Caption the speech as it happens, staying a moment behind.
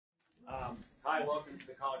Hi, welcome to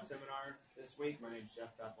the college seminar this week. My name is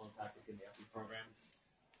Jeff Bethel, I'm faculty in the FE program.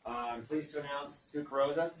 I'm pleased to announce Sue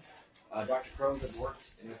Carozza. Dr. Carozza has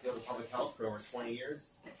worked in the field of public health for over 20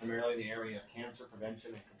 years, primarily in the area of cancer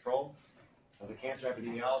prevention and control. As a cancer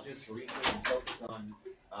epidemiologist, her research is focused on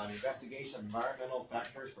the investigation of environmental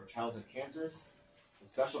factors for childhood cancers, with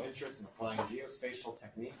special interest in applying geospatial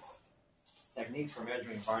techniques for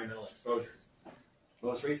measuring environmental exposures.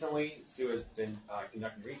 Most recently, Sue has been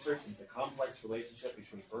conducting research into the complex relationship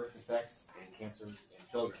between birth defects and cancers in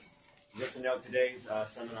children. Just to note, today's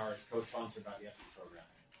seminar is co-sponsored by the FE program.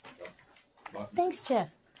 So, thanks, Jeff.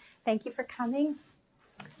 Thank you for coming.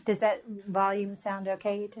 Does that volume sound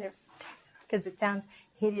okay? Because it sounds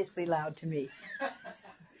hideously loud to me.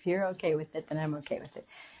 If you're okay with it, then I'm okay with it.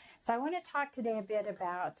 So I want to talk today a bit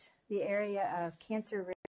about the area of cancer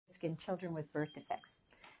risk in children with birth defects.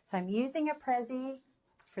 So I'm using a Prezi.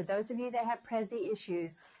 For those of you that have Prezi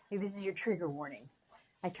issues, this is your trigger warning.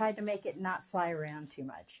 I tried to make it not fly around too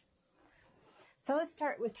much. So let's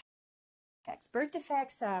start with defects. Birth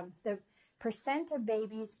defects, the percent of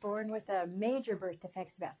babies born with a major birth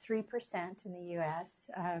defect is about 3% in the U.S.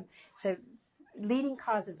 It's a leading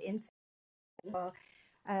cause of infant,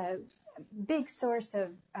 big source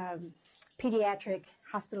of pediatric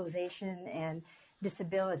hospitalization and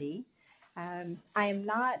disability. I am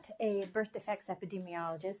not a birth defects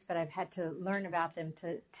epidemiologist, but I've had to learn about them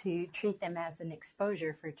to treat them as an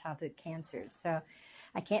exposure for childhood cancers. So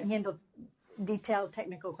I can't handle detailed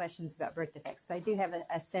technical questions about birth defects, but I do have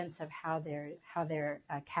a sense of how they're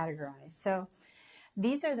categorized. So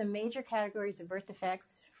these are the major categories of birth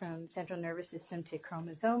defects, from central nervous system to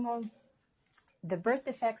chromosomal. The birth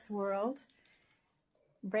defects world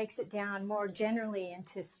breaks it down more generally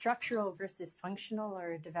into structural versus functional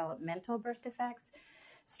or developmental birth defects.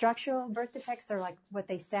 Structural birth defects are like what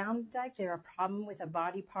they sound like. They're a problem with a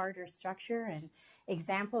body part or structure, and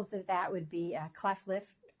examples of that would be cleft lip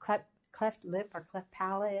or cleft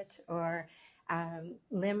palate, or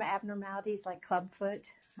limb abnormalities like clubfoot.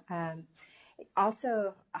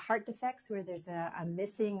 Also, heart defects where there's a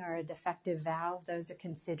missing or a defective valve. Those are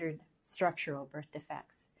considered structural birth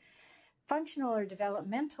defects. Functional or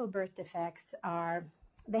developmental birth defects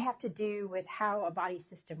they have to do with how a body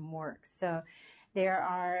system works. So there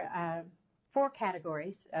are 4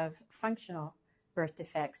 categories of functional birth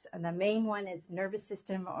defects. And the main one is nervous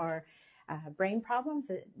system or brain problems.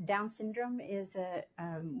 Down syndrome is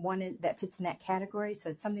one that fits in that category.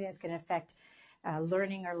 So it's something that's going to affect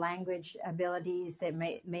learning or language abilities that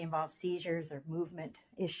may involve seizures or movement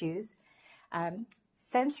issues.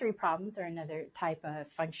 Sensory problems are another type of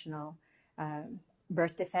functional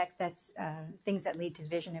birth defect. That's things that lead to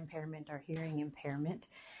vision impairment or hearing impairment.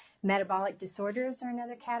 Metabolic disorders are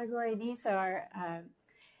another category. These are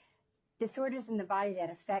disorders in the body that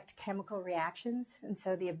affect chemical reactions, and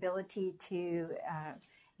so the ability to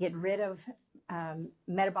get rid of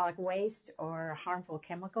metabolic waste or harmful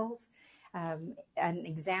chemicals. An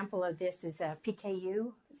example of this is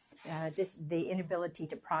PKU, the inability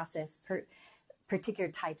to process particular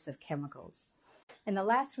types of chemicals. And the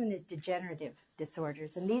last one is degenerative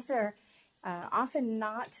disorders, and these are often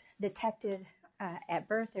not detected at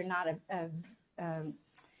birth. They're not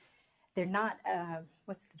They're not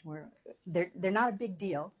a big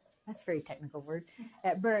deal. That's a very technical word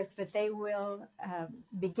at birth, but they will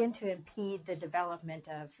begin to impede the development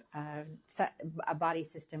of a body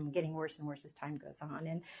system, getting worse and worse as time goes on.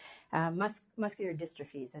 And muscular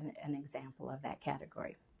dystrophy is an example of that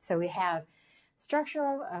category. So we have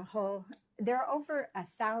structural, there are over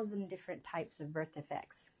 1,000 different types of birth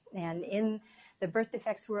defects. And in the birth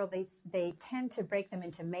defects world, they tend to break them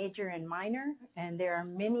into major and minor. And there are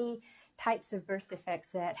many types of birth defects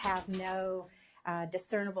that have no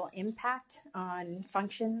discernible impact on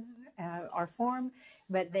function or form,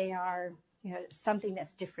 but they are something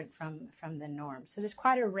that's different from the norm. So there's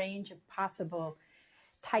quite a range of possible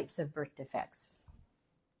types of birth defects.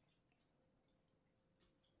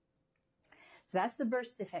 So that's the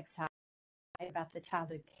birth defect side. About the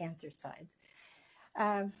childhood cancer sides.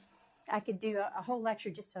 I could do a whole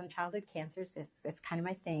lecture just on childhood cancers. That's kind of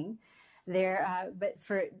my thing. But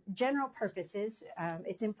for general purposes,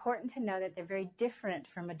 it's important to know that they're very different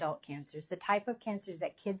from adult cancers. The type of cancers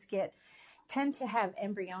that kids get tend to have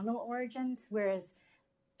embryonal origins, whereas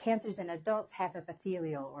cancers in adults have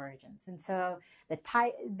epithelial origins. And so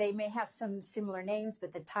they may have some similar names,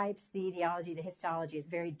 but the types, the etiology, the histology is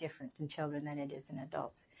very different in children than it is in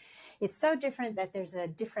adults. It's so different that there's a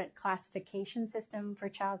different classification system for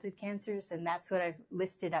childhood cancers, and that's what I've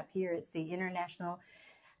listed up here. It's the International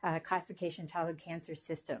Classification Childhood Cancer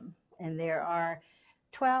System. And there are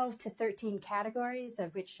 12 to 13 categories,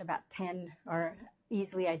 of which about 10 are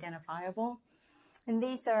easily identifiable. And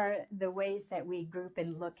these are the ways that we group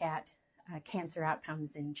and look at cancer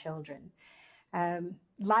outcomes in children.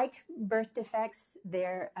 Like birth defects,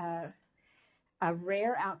 they're a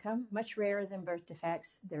rare outcome, much rarer than birth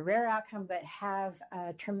defects. They're a rare outcome, but have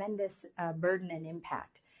a tremendous burden and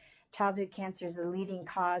impact. Childhood cancer is the leading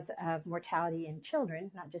cause of mortality in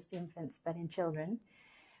children, not just infants, but in children.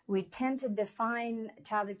 We tend to define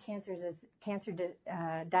childhood cancers as cancer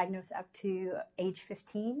diagnosed up to age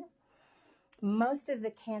 15. Most of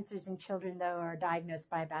the cancers in children, though, are diagnosed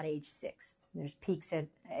by about age 6. There's peaks at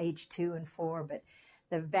age 2 and 4, but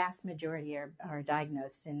the vast majority are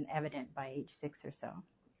diagnosed and evident by age 6 or so.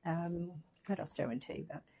 What else do I want to tell you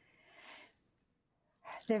about?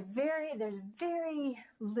 There's very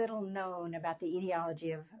little known about the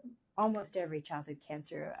etiology of almost every childhood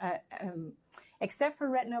cancer, except for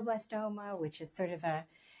retinoblastoma, which is sort of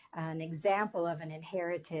an example of an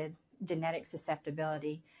inherited genetic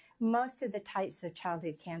susceptibility. Most of the types of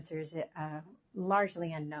childhood cancers are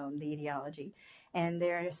largely unknown, the etiology, and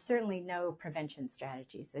there are certainly no prevention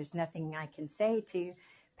strategies. There's nothing I can say to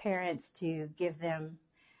parents to give them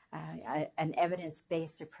an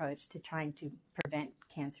evidence-based approach to trying to prevent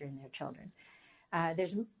cancer in their children.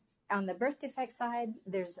 On the birth defect side,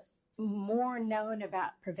 there's more known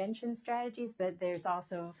about prevention strategies, but there's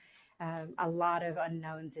also a lot of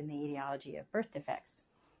unknowns in the etiology of birth defects.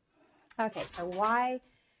 Okay, so why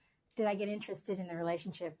did I get interested in the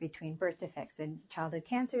relationship between birth defects and childhood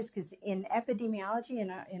cancers? Because in epidemiology,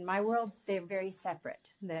 in my world, they're very separate.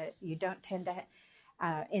 You don't tend to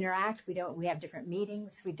interact. We have different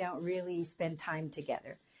meetings. We don't really spend time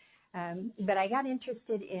together. But I got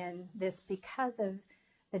interested in this because of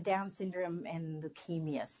the Down syndrome and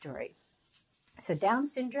leukemia story. So Down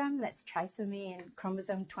syndrome, that's trisomy and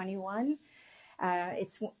chromosome 21.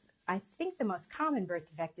 It's, I think, the most common birth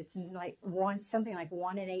defect. It's in something like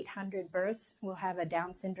 1 in 800 births will have a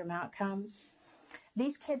Down syndrome outcome.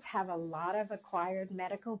 These kids have a lot of acquired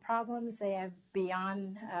medical problems. They have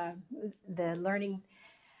beyond the learning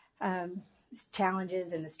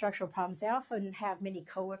challenges and the structural problems. They often have many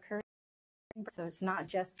co-occurring. So it's not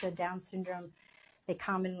just the Down syndrome. They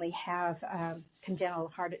commonly have congenital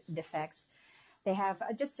heart defects. They have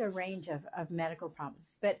just a range of medical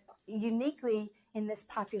problems. But uniquely in this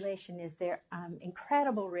population is their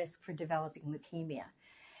incredible risk for developing leukemia.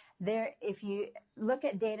 If you look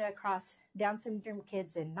at data across Down syndrome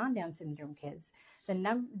kids and non-Down syndrome kids,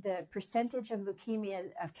 the percentage of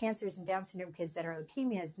leukemia, of cancers in Down syndrome kids that are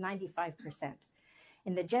leukemia is 95%.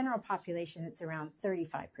 In the general population, it's around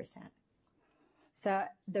 35%. So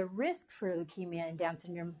the risk for leukemia in Down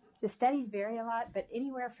syndrome, the studies vary a lot, but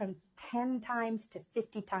anywhere from 10 times to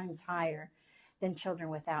 50 times higher than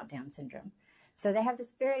children without Down syndrome. So they have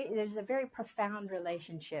there's a very profound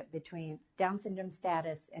relationship between Down syndrome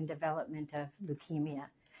status and development of leukemia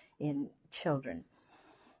in children.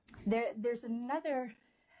 There's another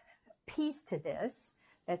piece to this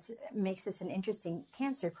that makes this an interesting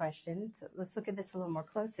cancer question. So let's look at this a little more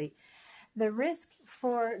closely. The risk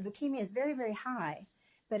for leukemia is very, very high,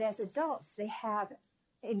 but as adults, they have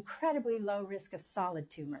incredibly low risk of solid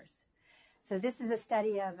tumors. So this is a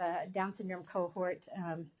study of a Down syndrome cohort,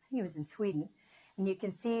 I think it was in Sweden, and you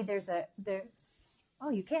can see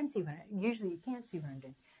you can see one. Usually you can't see one.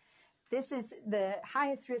 This is the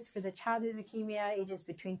highest risk for the childhood leukemia, ages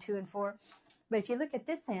between 2 and 4. But if you look at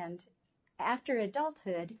this end, after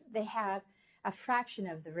adulthood, they have a fraction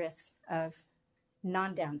of the risk of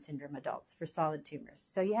non-Down syndrome adults for solid tumors.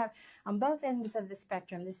 So you have, on both ends of the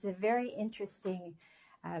spectrum, this is a very interesting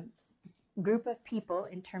group of people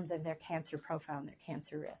in terms of their cancer profile and their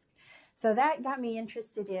cancer risk. So that got me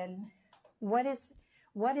interested in what is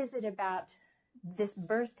it about this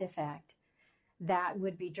birth defect that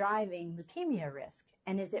would be driving leukemia risk?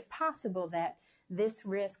 And is it possible that this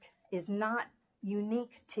risk is not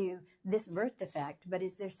unique to this birth defect, but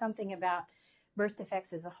is there something about birth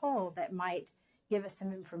defects as a whole that might give us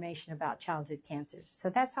some information about childhood cancers? So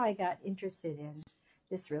that's how I got interested in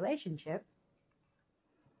this relationship.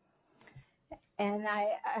 And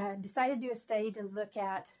I decided to do a study to look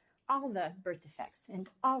at all the birth defects and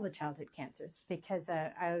all the childhood cancers because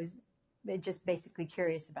I was just basically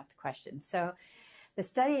curious about the question. So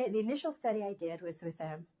the initial study I did was with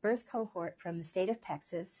a birth cohort from the state of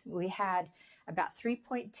Texas. We had about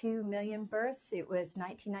 3.2 million births. It was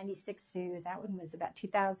 1996 through, that one was about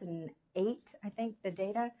 2008, I think, the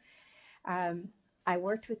data. I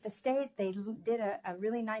worked with the state. They did a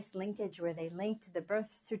really nice linkage where they linked the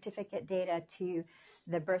birth certificate data to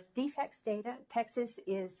the birth defects data. Texas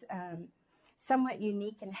is somewhat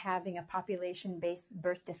unique in having a population-based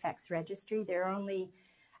birth defects registry. There are only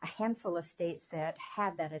a handful of states that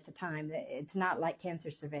had that at the time. It's not like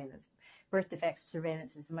cancer surveillance. Birth defects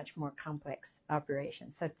surveillance is a much more complex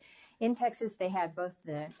operation. So in Texas, they had both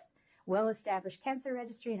the well-established cancer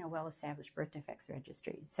registry and a well-established birth defects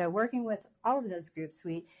registry. So working with all of those groups,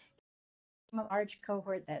 we have a large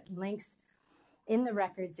cohort that links in the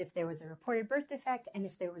records if there was a reported birth defect and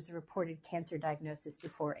if there was a reported cancer diagnosis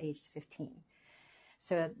before age 15.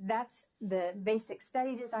 So that's the basic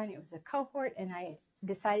study design. It was a cohort, and I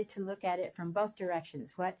decided to look at it from both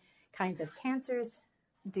directions. What kinds of cancers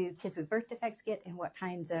do kids with birth defects get, and what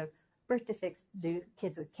kinds of birth defects do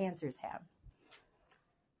kids with cancers have?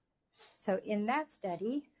 So in that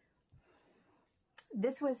study,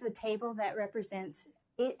 this was the table that represents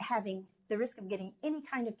it having the risk of getting any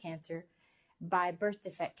kind of cancer by birth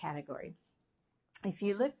defect category. If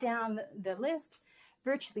you look down the list,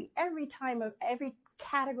 virtually every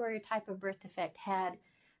category or type of birth defect had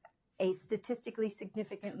a statistically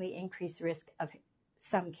significantly increased risk of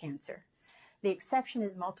some cancer. The exception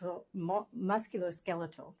is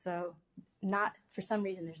musculoskeletal. So not, for some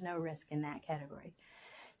reason, there's no risk in that category.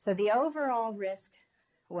 So the overall risk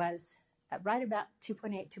was right about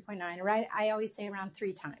 2.8, 2.9, right? I always say around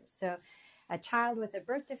 3 times. So a child with a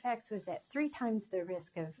birth defects was at 3 times the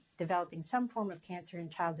risk of developing some form of cancer in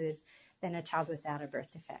childhood than a child without a birth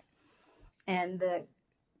defect. And the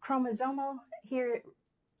chromosomal here,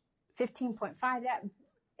 15.5, that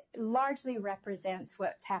largely represents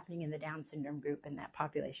what's happening in the Down syndrome group in that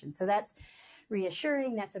population. So that's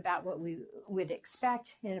reassuring. That's about what we would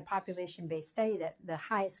expect in a population-based study, that the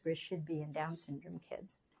highest risk should be in Down syndrome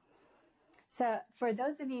kids. So for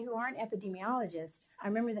those of you who aren't epidemiologists, I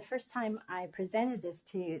remember the first time I presented this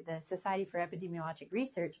to the Society for Epidemiologic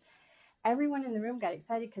Research, everyone in the room got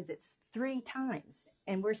excited because it's 3 times.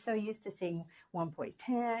 And we're so used to seeing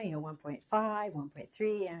 1.10, 1.5,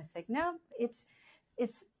 1.3. And it's like, no, it's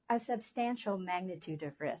a substantial magnitude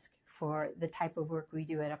of risk for the type of work we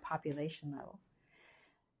do at a population level.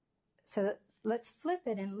 So let's flip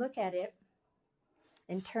it and look at it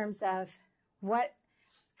in terms of what,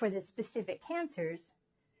 for the specific cancers,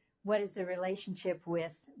 what is the relationship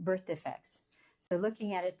with birth defects? So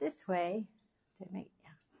looking at it this way,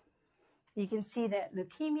 you can see that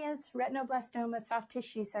leukemias, retinoblastomas, soft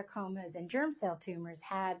tissue sarcomas, and germ cell tumors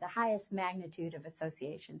had the highest magnitude of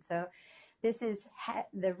association. So this is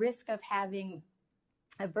the risk of having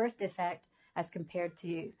a birth defect as compared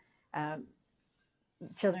to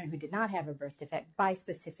children who did not have a birth defect by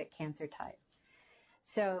specific cancer type.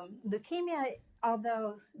 So leukemia,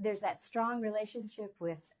 although there's that strong relationship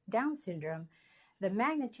with Down syndrome, the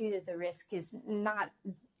magnitude of the risk is not,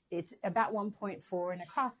 it's about 1.4, and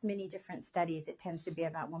across many different studies, it tends to be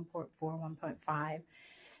about 1.4, 1.5.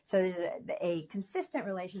 So there's a consistent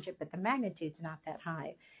relationship, but the magnitude's not that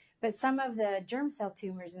high. But some of the germ cell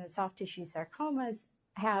tumors and the soft tissue sarcomas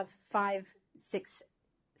have 5, 6,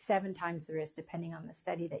 7 times the risk, depending on the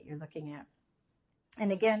study that you're looking at.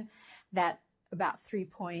 And again, that about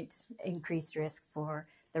 3-point increased risk for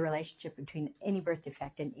the relationship between any birth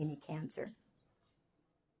defect and any cancer.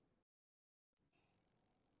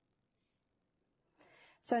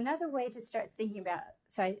 So another way to start thinking about,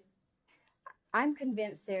 I'm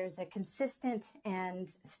convinced there's a consistent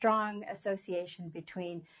and strong association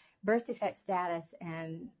between birth defect status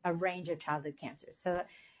and a range of childhood cancers. So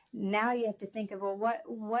now you have to think of, well,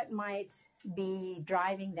 what might be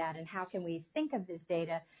driving that, and how can we think of this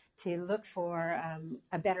data to look for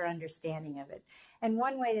a better understanding of it? And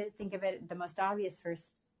one way to think of it, the most obvious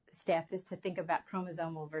first step, is to think about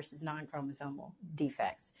chromosomal versus non-chromosomal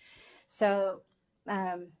defects. So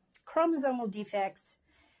chromosomal defects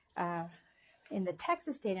in the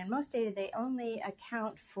Texas data and most data, they only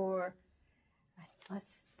account for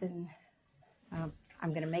less than, I'm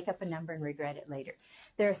going to make up a number and regret it later.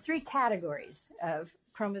 There are 3 categories of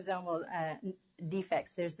chromosomal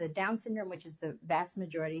defects. There's the Down syndrome, which is the vast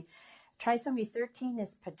majority. Trisomy 13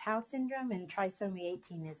 is Patau syndrome, and trisomy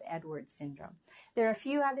 18 is Edwards syndrome. There are a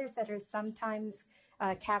few others that are sometimes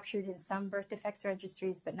captured in some birth defects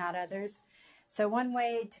registries, but not others. So one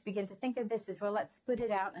way to begin to think of this is, well, let's split it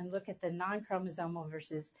out and look at the non-chromosomal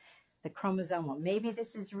versus the chromosomal. Maybe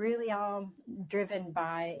this is really all driven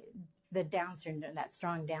by the Down syndrome, that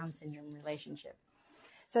strong Down syndrome relationship.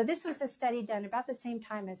 So this was a study done about the same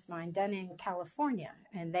time as mine, done in California,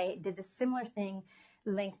 and they did the similar thing,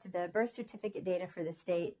 linked the birth certificate data for the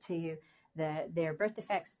state to their birth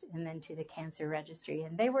defects and then to the cancer registry.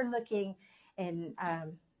 And they were looking in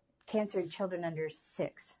cancer in children under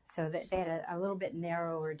 6, so that they had a little bit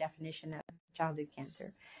narrower definition of childhood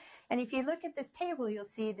cancer. And if you look at this table, you'll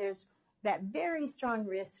see there's that very strong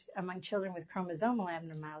risk among children with chromosomal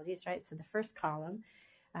abnormalities, right? So the first column,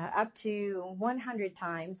 up to 100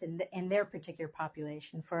 times in their particular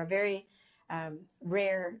population for a very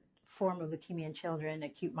rare form of leukemia in children,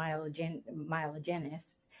 acute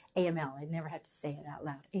myelogenous, AML. I never had to say it out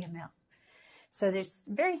loud, AML. So there's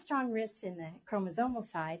very strong risk in the chromosomal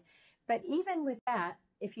side, but even with that,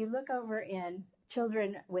 if you look over in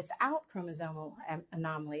children without chromosomal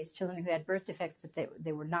anomalies, children who had birth defects but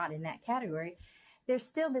they were not in that category, there's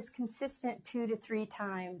still this consistent 2 to 3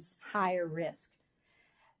 times higher risk.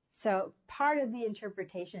 So part of the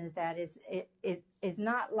interpretation is that it is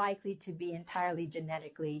not likely to be entirely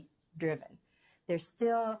genetically driven. There's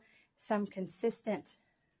still some consistent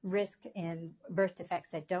risk in birth defects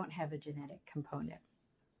that don't have a genetic component.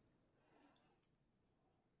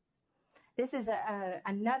 This is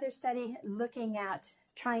another study looking at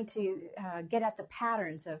trying to get at the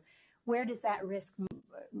patterns of where does that risk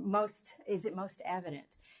is it most evident.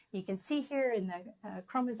 You can see here in the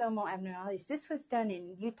chromosomal abnormalities, this was done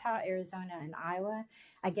in Utah, Arizona, and Iowa.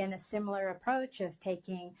 Again, a similar approach of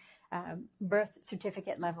taking birth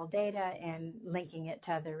certificate level data and linking it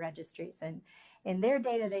to other registries. And in their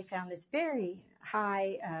data, they found this very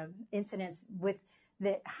high incidence with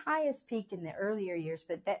the highest peak in the earlier years,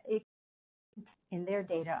 but that it in their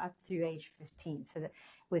data up through age 15. So that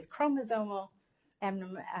with chromosomal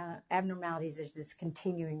abnormalities, there's this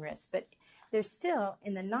continuing risk. But there's still,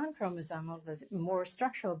 in the non-chromosomal, the more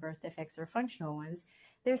structural birth defects or functional ones,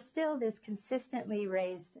 there's still this consistently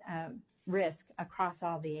raised risk across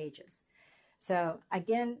all the ages. So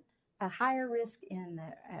again, a higher risk in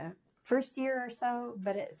the first year or so,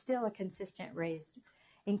 but it's still a consistent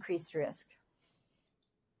increased risk.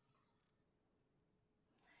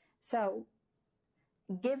 So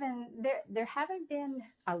given there haven't been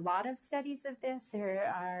a lot of studies of this, there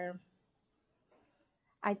are,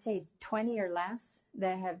 I'd say 20 or less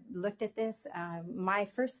that have looked at this. My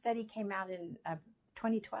first study came out in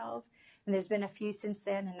 2012, and there's been a few since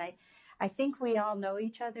then. And I think we all know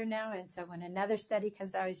each other now. And so when another study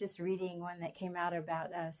comes out, I was just reading one that came out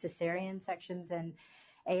about cesarean sections and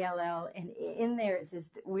ALL. And in there it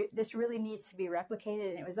says, this really needs to be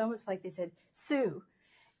replicated. And it was almost like they said, Sue,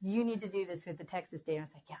 you need to do this with the Texas data. I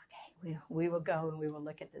was like, yeah, okay, we will go and we will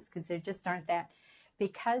look at this, because there just aren't that.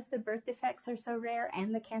 Because the birth defects are so rare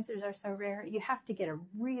and the cancers are so rare, you have to get a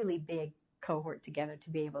really big cohort together to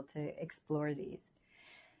be able to explore these.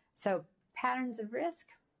 So patterns of risk.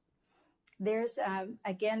 There's,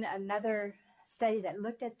 again, another study that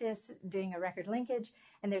looked at this, doing a record linkage,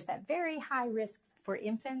 and there's that very high risk for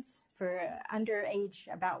infants, for under age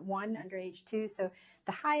 2. So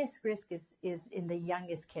the highest risk is in the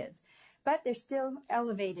youngest kids. But there's still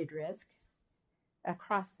elevated risk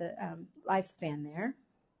across the lifespan there.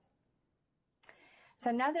 So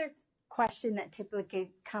another question that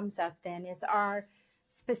typically comes up then is, are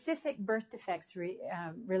specific birth defects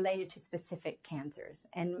related to specific cancers?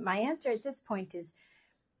 And my answer at this point is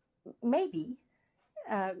maybe.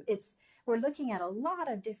 We're looking at a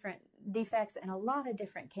lot of different defects and a lot of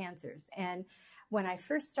different cancers. And when I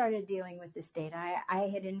first started dealing with this data, I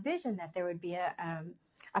had envisioned that there would be a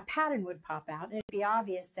pattern would pop out, and it'd be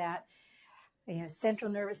obvious that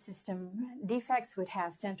central nervous system defects would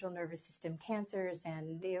have central nervous system cancers,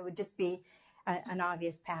 and it would just be an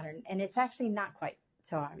obvious pattern. And it's actually not quite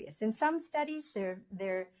so obvious. In some studies,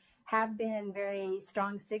 there have been very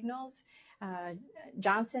strong signals.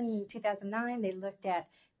 Johnson, in 2009, they looked at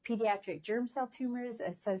pediatric germ cell tumors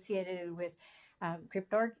associated with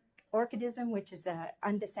cryptorchidism, which is an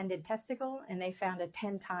undescended testicle, and they found a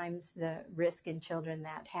 10 times the risk in children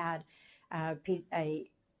that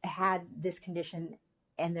had this condition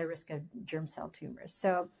and their risk of germ cell tumors.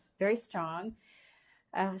 So very strong.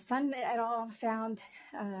 Sun et al. Found,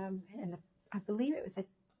 I believe it was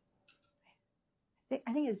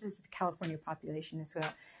I think this is the California population as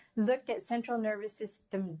well, looked at central nervous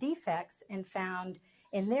system defects and found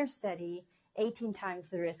in their study 18 times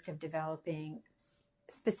the risk of developing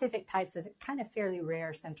specific types of kind of fairly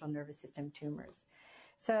rare central nervous system tumors.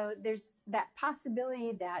 So there's that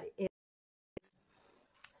possibility that if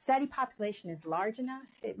study population is large enough,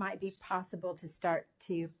 it might be possible to start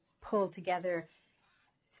to pull together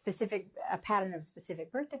a pattern of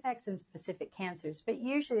specific birth defects and specific cancers, but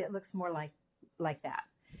usually it looks more like that.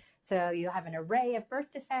 So you'll have an array of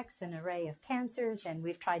birth defects, an array of cancers, and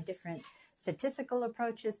we've tried different statistical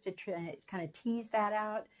approaches to try, kind of tease that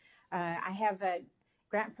out. I have a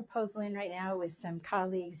grant proposal in right now with some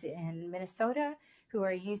colleagues in Minnesota who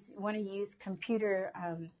want to use computer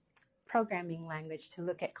programming language to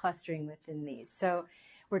look at clustering within these. So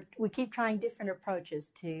we keep trying different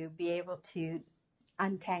approaches to be able to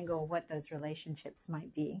untangle what those relationships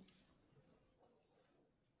might be.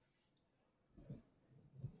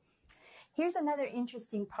 Here's another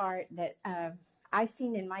interesting part that I've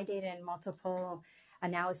seen in my data in multiple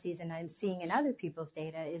analyses, and I'm seeing in other people's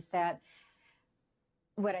data, is that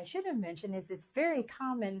what I should have mentioned is it's very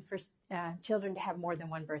common for children to have more than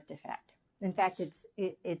one birth defect. In fact,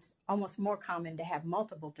 it's almost more common to have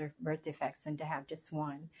multiple birth defects than to have just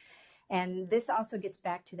one. And this also gets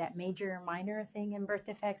back to that major or minor thing in birth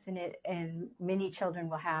defects, and many children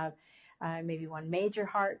will have maybe one major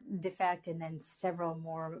heart defect and then several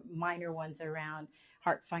more minor ones around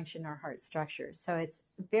heart function or heart structure. So it's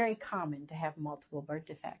very common to have multiple birth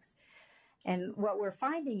defects. And what we're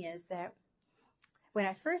finding is that when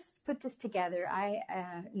I first put this together, I,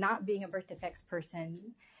 not being a birth defects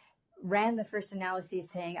person, ran the first analysis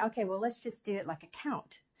saying, okay, well, let's just do it like a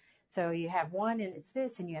count. So you have one and it's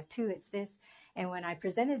this, and you have two, it's this. And when I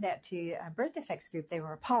presented that to a birth defects group, they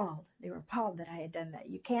were appalled. They were appalled that I had done that.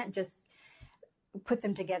 You can't just put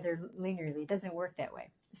them together linearly. It doesn't work that way.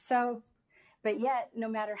 So, but yet, no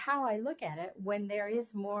matter how I look at it, when there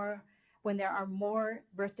are more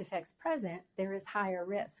birth defects present, there is higher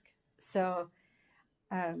risk. So,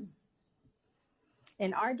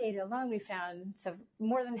 in our data alone, we found a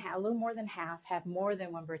little more than half have more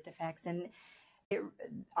than one birth defects, and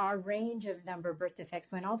our range of number of birth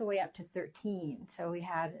defects went all the way up to 13. So we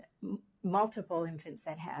had multiple infants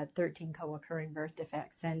that had 13 co-occurring birth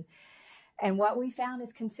defects, and what we found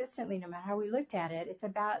is consistently, no matter how we looked at it, it's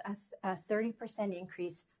about a 30%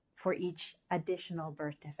 increase for each additional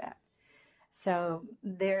birth defect. So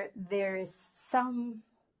there is some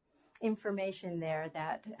information there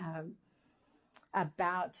that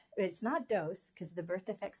about, it's not dose, because the birth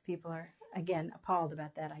defects people are, again, appalled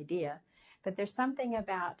about that idea, but there's something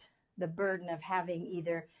about the burden of having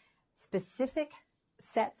either specific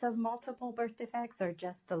sets of multiple birth defects or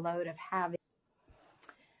just the load of having.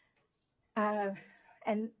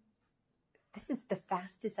 And this is the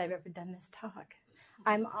fastest I've ever done this talk.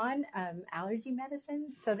 I'm on allergy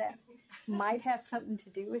medicine, so that might have something to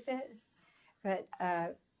do with it. But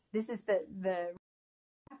this is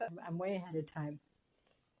I'm way ahead of time.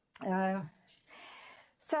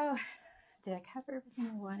 So did I cover everything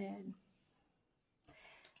I wanted?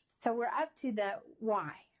 So we're up to the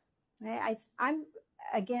why. I'm,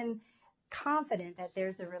 again, confident that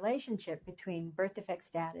there's a relationship between birth defect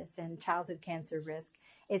status and childhood cancer risk.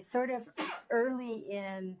 It's sort of early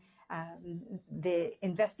in the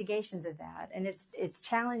investigations of that, and it's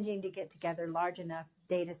challenging to get together large enough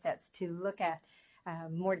data sets to look at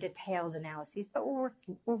more detailed analyses, but we're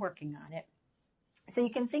working on it. So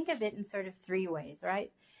you can think of it in sort of three ways,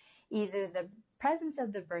 right? Either the presence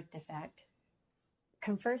of the birth defect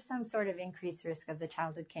confers some sort of increased risk of the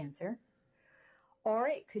childhood cancer, or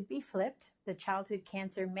it could be flipped. The childhood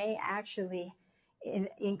cancer may actually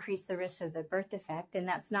increase the risk of the birth defect, and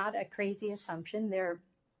that's not a crazy assumption.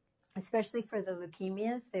 Especially for the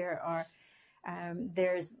leukemias,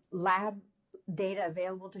 there's lab data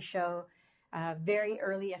available to show very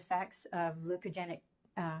early effects of leukogenic,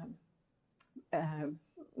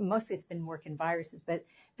 mostly it's been work in viruses, but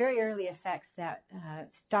very early effects that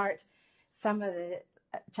start some of the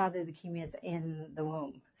childhood leukemias in the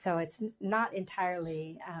womb. So it's not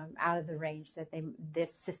entirely out of the range that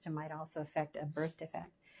this system might also affect a birth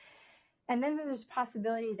defect. And then there's a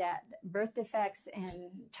possibility that birth defects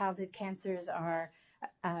and childhood cancers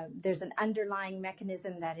there's an underlying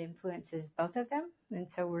mechanism that influences both of them.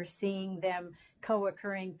 And so we're seeing them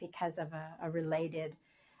co-occurring because of a related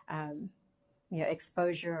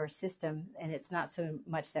exposure or system, and it's not so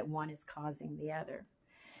much that one is causing the other.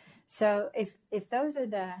 So if those are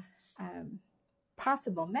the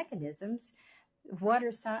possible mechanisms, what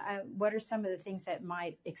are some of the things that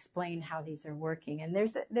might explain how these are working? And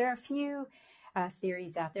there are a few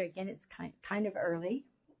theories out there. Again, it's kind of early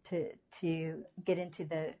to get into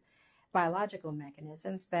the biological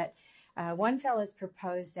mechanisms, but one fellow has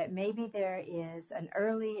proposed that maybe there is an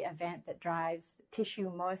early event that drives tissue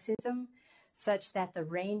moicism, such that the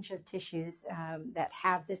range of tissues that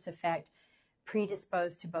have this effect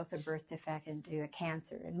predisposed to both a birth defect and to a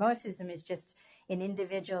cancer. And moicism is just in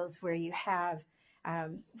individuals where you have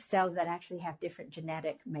cells that actually have different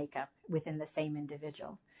genetic makeup within the same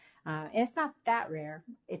individual. And it's not that rare.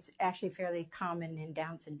 It's actually fairly common in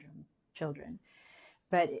Down syndrome children.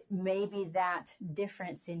 But maybe that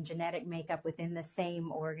difference in genetic makeup within the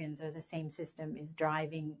same organs or the same system is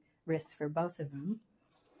driving risks for both of them.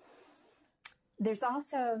 There's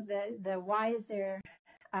also the why is there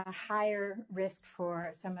a higher risk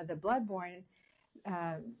for some of the bloodborne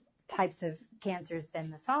types of cancers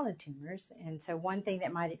than the solid tumors. And so one thing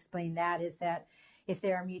that might explain that is that if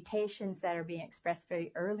there are mutations that are being expressed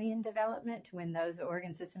very early in development when those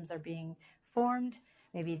organ systems are being formed,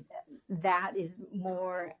 maybe that is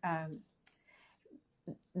more,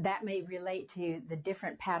 that may relate to the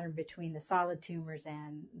different pattern between the solid tumors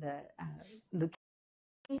and the leukemias.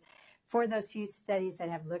 For those few studies that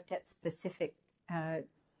have looked at specific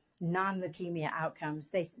non-leukemia outcomes,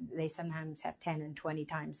 they sometimes have 10 and 20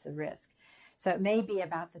 times the risk. So it may be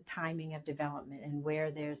about the timing of development and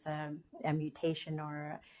where there's a mutation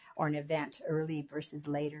or an event early versus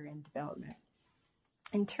later in development.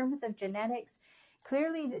 In terms of genetics,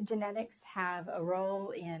 clearly the genetics have a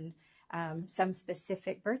role in some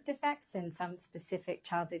specific birth defects and some specific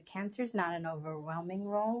childhood cancers, not an overwhelming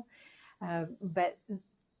role. But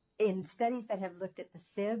in studies that have looked at the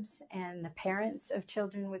SIBs and the parents of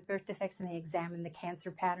children with birth defects, and they examine the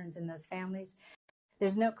cancer patterns in those families,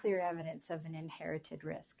 there's no clear evidence of an inherited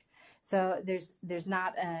risk. So there's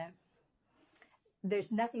nothing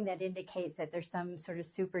that indicates that there's some sort of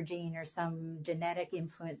super gene or some genetic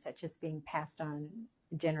influence that's just being passed on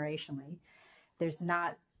generationally. There's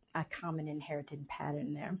not a common inherited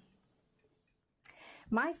pattern there.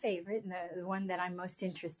 My favorite, and the one that I'm most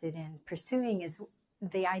interested in pursuing, is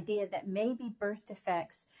the idea that maybe birth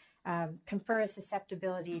defects confer a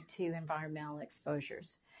susceptibility to environmental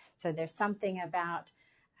exposures. So there's something about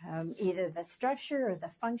either the structure or the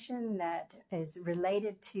function that is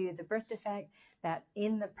related to the birth defect that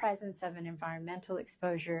in the presence of an environmental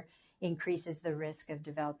exposure increases the risk of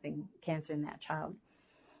developing cancer in that child.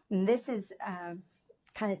 And this is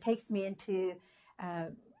kind of takes me into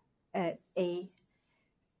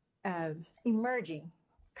emerging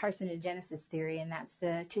carcinogenesis theory, and that's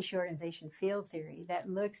the tissue organization field theory that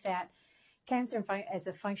looks at cancer as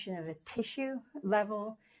a function of a tissue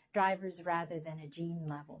level drivers rather than a gene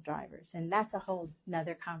level drivers. And that's a whole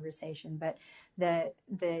nother conversation. But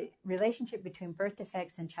the relationship between birth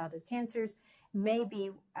defects and childhood cancers may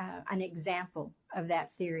be an example of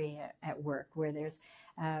that theory at work, where there's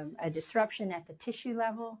a disruption at the tissue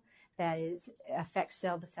level that affects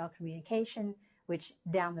cell-to-cell communication, which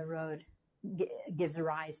down the road gives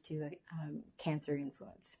rise to a cancer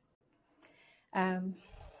influence. I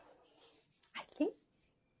think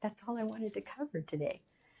that's all I wanted to cover today.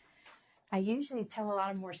 I usually tell a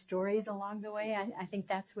lot of more stories along the way. I think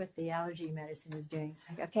that's what the allergy medicine is doing. It's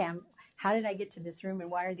like, okay, how did I get to this room and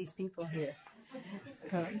why are these people here?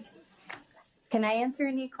 Can I answer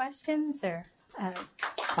any questions? Or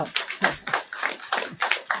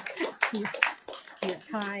You're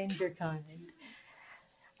kind.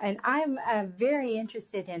 And I'm very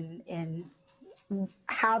interested in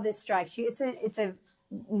how this strikes you. It's a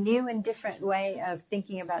new and different way of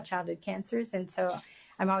thinking about childhood cancers, and so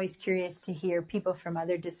I'm always curious to hear people from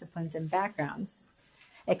other disciplines and backgrounds,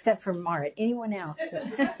 except for Marit. Anyone else?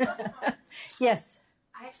 Yes?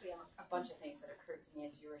 I actually have a bunch of things that occurred to me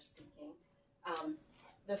as you were speaking.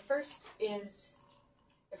 The first is,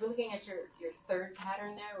 if we're looking at your third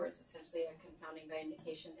pattern there, where it's essentially a confounding by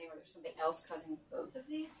indication thing, where there's something else causing both of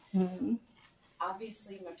these,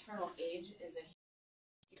 obviously maternal age is a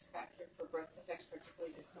huge factor for birth defects,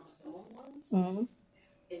 particularly the chromosomal ones.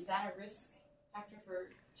 Is that a risk factor for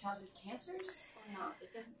childhood cancers or not?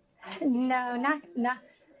 It doesn't. No,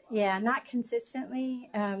 not consistently.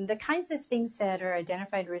 The kinds of things that are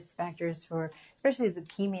identified risk factors for, especially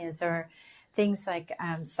leukemias, are things like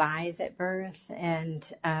size at birth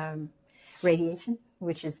and radiation,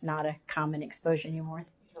 which is not a common exposure anymore.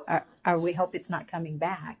 Or we hope it's not coming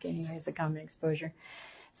back anyway as a common exposure.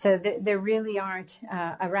 So there really aren't,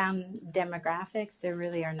 around demographics, there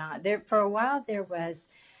really are not. For a while there was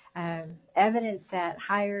evidence that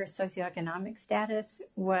higher socioeconomic status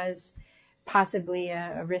was possibly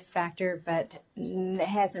a risk factor, but it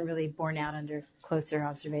hasn't really borne out under closer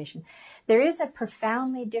observation. There is a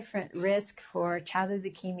profoundly different risk for childhood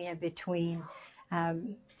leukemia between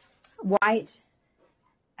white,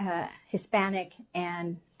 Hispanic,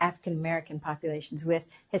 and African American populations, with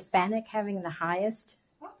Hispanic having the highest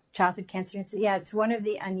childhood cancer incidence. Yeah, it's one of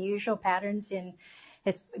the unusual patterns in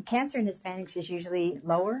cancer in Hispanics is usually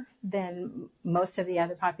lower than most of the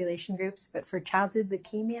other population groups, but for childhood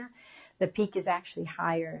leukemia, the peak is actually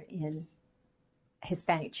higher in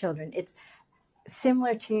Hispanic children. It's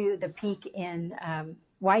similar to the peak in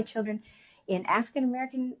white children. In African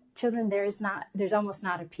American children, there's almost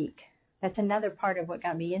not a peak. That's another part of what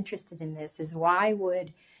got me interested in this, is why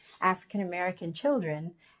would African American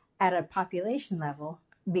children at a population level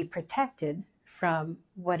be protected from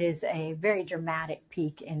what is a very dramatic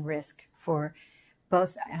peak in risk for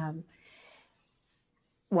both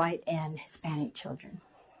white and Hispanic children.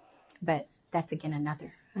 But that's, again,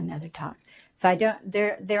 another another talk. So I don't.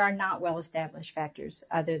 There are not well established factors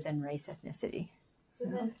other than race, ethnicity. So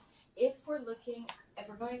then, if we're going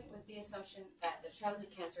with the assumption that the childhood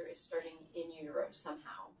cancer is starting in utero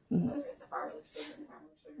somehow, whether it's a viral exposure,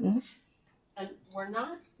 environmental exposure, and we're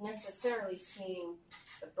not necessarily seeing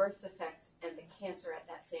the birth defect and the cancer at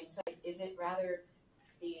that same site, is it rather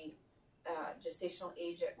the gestational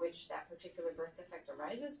age at which that particular birth defect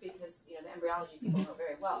arises? Because the embryology people know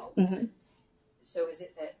very well. So is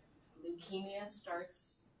it that leukemia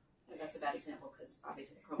starts? And that's a bad example because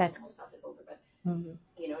obviously the chromosomal stuff is older, but do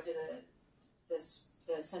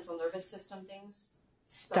the central nervous system things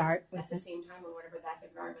start at the same time or whatever that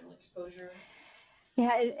environmental exposure?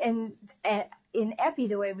 Yeah, and in epi,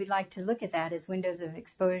 the way we'd like to look at that is windows of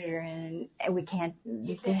exposure, and we can't.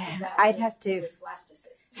 You can't do that. I'd have to. With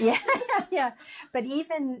blastocysts. Yeah, yeah. But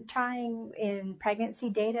even trying in pregnancy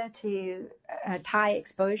data to tie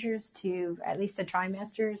exposures to at least the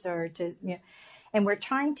trimesters, or to and we're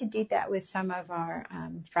trying to do that with some of our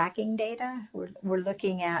fracking data. We're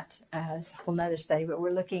looking at it's a whole nother study, but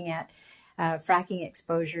we're looking at fracking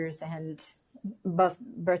exposures and both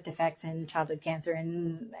birth defects and childhood cancer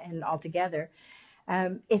and altogether.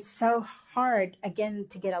 It's so hard, again,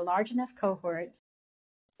 to get a large enough cohort,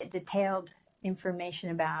 detailed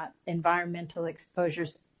information about environmental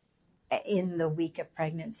exposures in the week of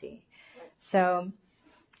pregnancy. So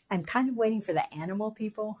I'm kind of waiting for the animal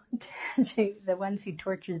people, to the ones who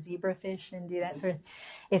torture zebrafish and do that sort of.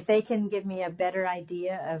 If they can give me a better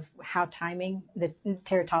idea of how timing, the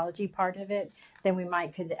teratology part of it, then we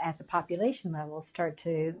could at the population level start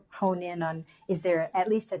to hone in on, is there at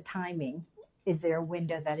least a timing? Is there a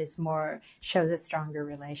window that is shows a stronger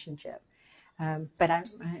relationship? But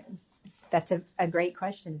that's a great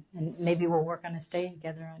question, and maybe we'll work on a study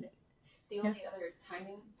together on it. The only other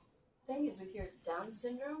timing thing is with your Down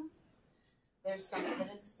syndrome, there's some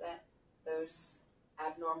evidence that those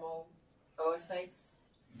abnormal oocytes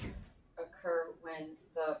occur when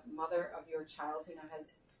the mother of your child, who now has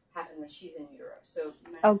happened when she's in utero. So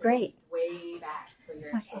you might have to great. Go way back for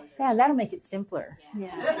your exposures. Yeah, that'll make it simpler.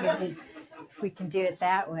 Yeah, if we can do it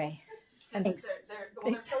that way. Because they're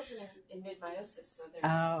frozen in mid-meiosis, so there's.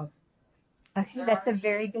 Oh, okay, that's a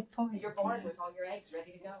very good point. You're born with all your eggs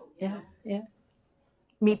ready to go. Yeah.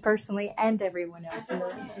 Me personally and everyone else.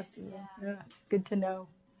 Yeah. Good to know.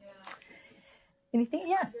 Yeah. Anything?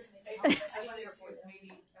 Yes. I wanted to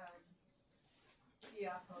maybe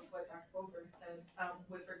off of what Dr. Goldberg said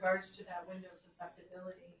with regards to that window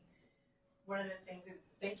susceptibility. One of the things, and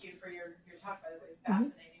thank you for your talk, by the way,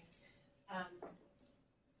 fascinating.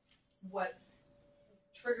 What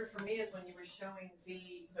triggered for me is when you were showing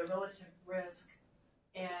the relative risk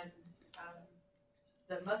and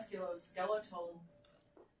the musculoskeletal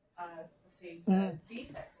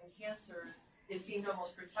defects in cancer. It seemed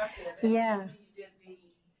almost protective. And when you did the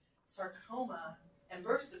sarcoma and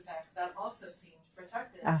birth defects, that also seemed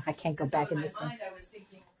protective. Oh, I can't go back in this. In my mind, I was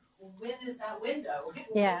thinking, well, when is that window?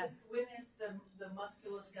 When is the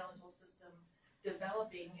musculoskeletal system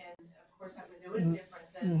developing? And of course, that window is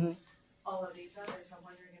different than all of these others. So I'm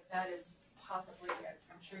wondering if that is possibly.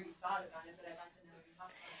 I'm sure you thought about it, but I'd like to know what you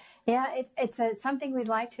thought about it. Yeah, it's something we'd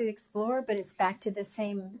like to explore, but it's back to the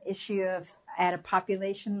same issue of at a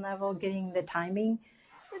population level, getting the timing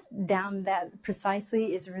down that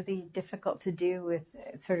precisely is really difficult to do with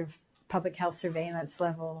sort of public health surveillance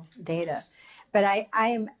level data. But I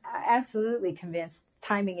am absolutely convinced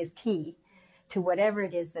timing is key to whatever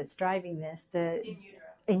it is that's driving this.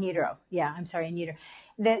 In utero. Yeah, I'm sorry, in utero.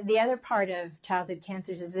 The other part of childhood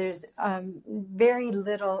cancers is there's very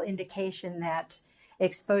little indication that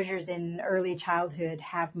exposures in early childhood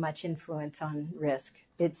have much influence on risk.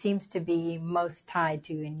 It seems to be most tied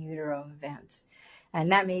to in utero events.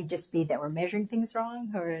 And that may just be that we're measuring things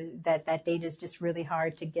wrong, or that data is just really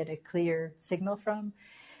hard to get a clear signal from.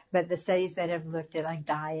 But the studies that have looked at like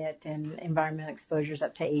diet and environmental exposures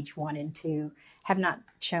up to age 1 and 2 have not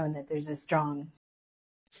shown that there's a strong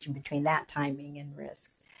connection between that timing and risk.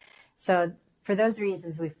 So for those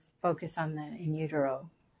reasons, we focus on the in utero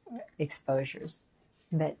exposures.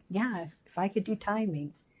 But yeah, if I could do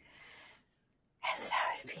timing, yes,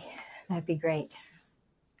 that'd be great.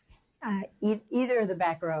 Either of the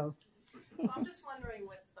back row. Well, I'm just wondering,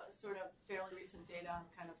 with sort of fairly recent data on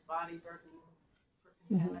kind of body burden for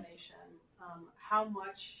contamination, how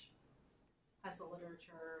much has the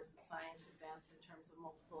literature, the science advanced in terms of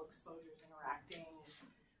multiple exposures interacting,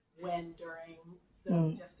 when, during the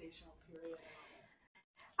gestational period?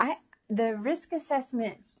 The risk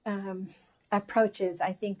assessment approaches,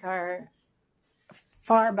 I think, are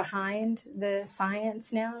far behind the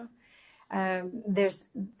science now.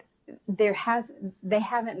 they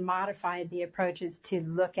haven't modified the approaches to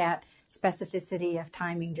look at specificity of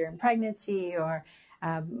timing during pregnancy or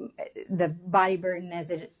the body burden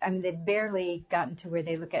they've barely gotten to where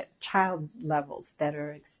they look at child levels that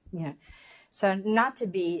are, so not to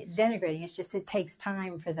be denigrating, it's just it takes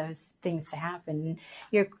time for those things to happen.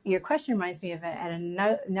 Your question reminds me of at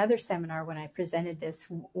another seminar when I presented this.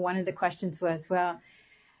 One of the questions was, well,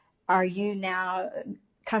 are you now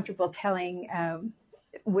comfortable telling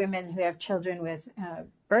women who have children with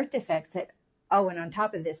birth defects that, and on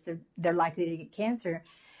top of this, they're likely to get cancer?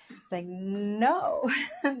 It's like, no,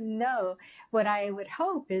 no. What I would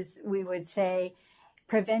hope is we would say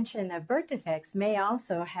prevention of birth defects may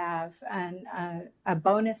also have a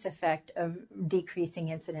bonus effect of decreasing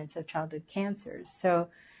incidence of childhood cancers. So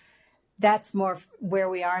that's more where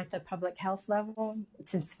we are at the public health level.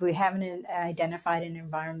 Since we haven't identified an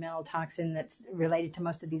environmental toxin that's related to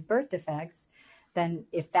most of these birth defects, then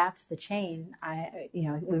if that's the chain,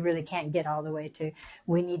 we really can't get all the way to,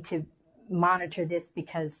 we need to monitor this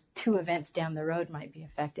because 2 events down the road might be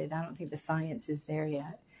affected. I don't think the science is there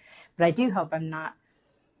yet. But I do hope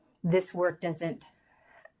this work doesn't,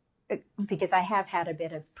 because I have had a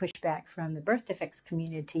bit of pushback from the birth defects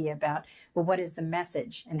community about, well, what is the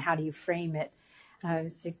message and how do you frame it?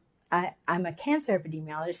 So I'm a cancer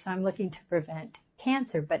epidemiologist, so I'm looking to prevent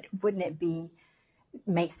cancer, but wouldn't it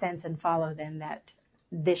make sense and follow then that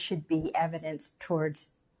this should be evidence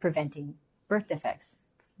towards preventing birth defects?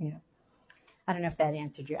 I don't know if that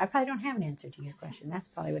answered I probably don't have an answer to your question. That's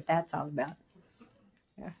probably what that's all about.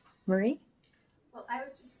 Yeah. Marie? Well, I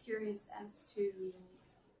was just curious as to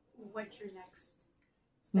what your next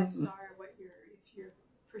steps are, if you're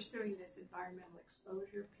pursuing this environmental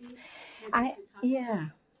exposure piece.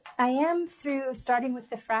 I am starting with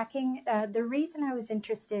the fracking. The reason I was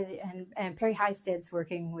interested, and Perry Heisted's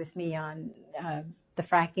working with me on the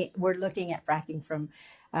fracking. We're looking at fracking from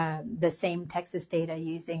the same Texas data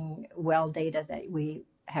using well data that we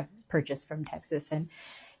have purchased from Texas. And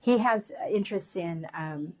he has interest in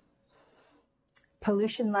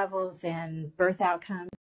pollution levels and birth outcomes.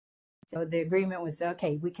 So the agreement was,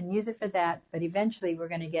 okay, we can use it for that, but eventually we're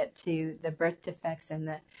going to get to the birth defects and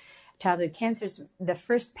the childhood cancers. The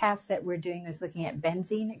first pass that we're doing is looking at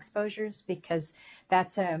benzene exposures because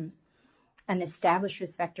that's an established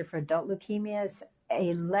risk factor for adult leukemias,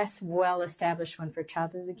 a less well-established one for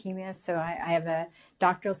childhood leukemia. So I have a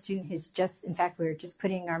doctoral student who's we're just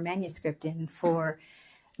putting our manuscript in for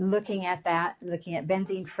looking at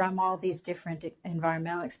benzene from all these different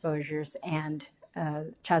environmental exposures and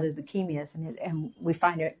childhood leukemias, and we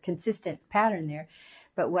find a consistent pattern there.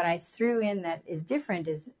 But what I threw in that is different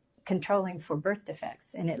is controlling for birth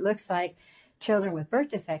defects, and it looks like children with birth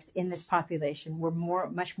defects in this population were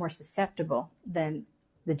much more susceptible than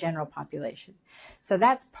the general population. So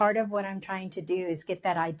that's part of what I'm trying to do, is get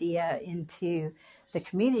that idea into the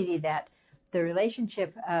community that the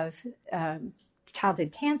relationship of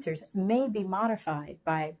childhood cancers may be modified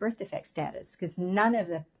by birth defect status, because none of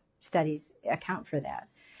the studies account for that.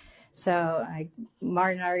 So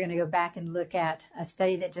Martin and I are going to go back and look at a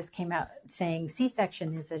study that just came out saying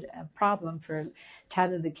C-section is a problem for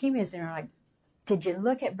childhood leukemias. And we're like, did you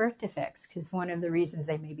look at birth defects? Because one of the reasons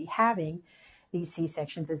they may be having these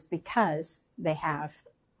C-sections is because they have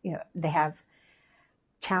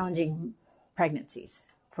challenging pregnancies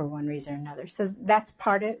for one reason or another. So that's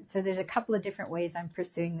part of it. So there's a couple of different ways I'm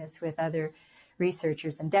pursuing this with other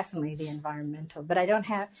researchers, and definitely the environmental. But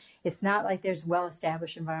it's not like there's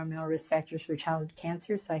well-established environmental risk factors for childhood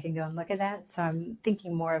cancer, so I can go and look at that. So I'm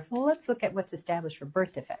thinking more of, well, let's look at what's established for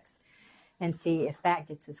birth defects and see if that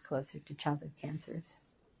gets us closer to childhood cancers.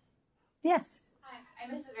 Yes? Hi,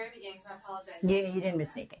 I missed the very beginning, so I apologize. You didn't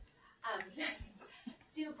miss anything.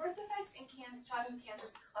 Do birth defects and childhood cancers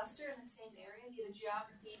cluster in the same areas, either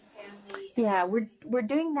geography, family? Yeah, we're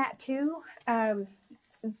doing that too.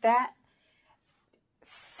 That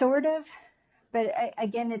sort of, but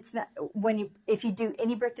again, it's not if you do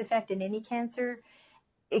any birth defect in any cancer,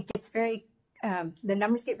 it gets very the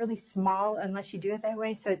numbers get really small unless you do it that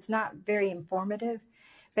way. So it's not very informative.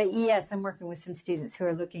 But yes, I'm working with some students who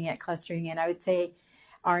are looking at clustering, and I would say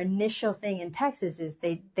our initial thing in Texas is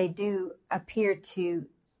they do appear to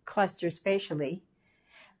cluster spatially,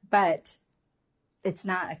 but it's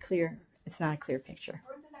not a clear picture.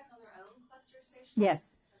 Birth defects on their own cluster spatially?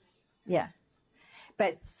 Yes. Yeah.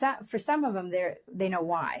 But for some of them, they know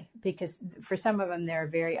why, because for some of them, there are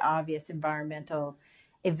very obvious environmental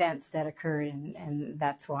events that occurred, and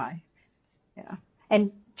that's why. Yeah.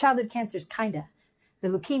 And childhood cancers the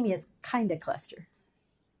leukemias kind of cluster,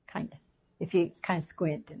 if you kind of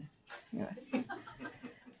squint and.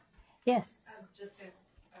 Yes. Just to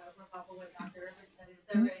work what Dr. Irvin said. Is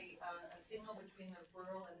there a signal between the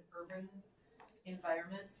rural and urban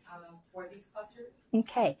environment for these clusters?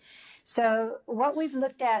 Okay, so what we've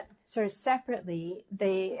looked at sort of separately,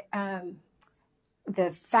 the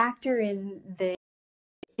factor in the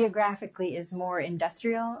geographically is more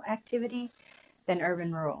industrial activity than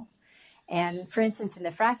urban rural. And for instance, in the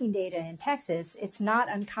fracking data in Texas, it's not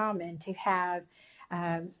uncommon to have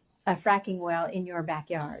a fracking well in your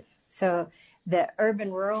backyard. So the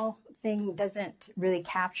urban rural thing doesn't really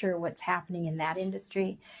capture what's happening in that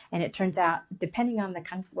industry. And it turns out, depending on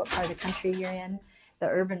what part of the country you're in, the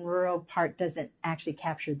urban rural part doesn't actually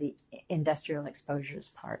capture the industrial exposures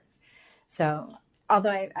part. So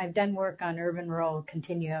although I've done work on urban rural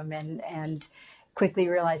continuum and quickly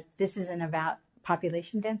realized this isn't about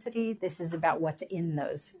population density, this is about what's in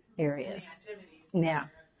those areas. Yeah.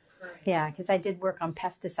 Yeah, because I did work on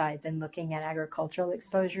pesticides and looking at agricultural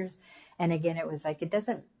exposures. And again, it was like, it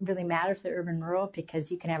doesn't really matter if they're urban rural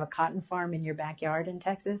because you can have a cotton farm in your backyard in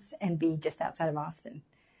Texas and be just outside of Austin,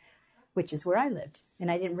 which is where I lived.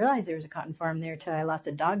 And I didn't realize there was a cotton farm there till I lost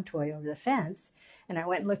a dog toy over the fence. And I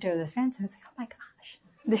went and looked over the fence and I was like, oh my gosh,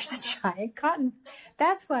 there's a giant cotton.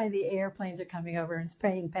 That's why the airplanes are coming over and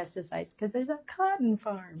spraying pesticides, because there's a cotton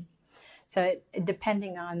farm. So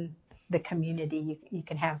depending on the community, you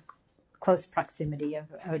can have close proximity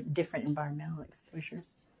of different environmental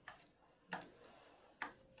exposures.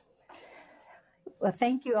 Well,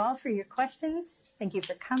 thank you all for your questions. Thank you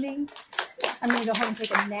for coming. I'm going to go home and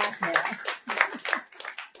take a nap now.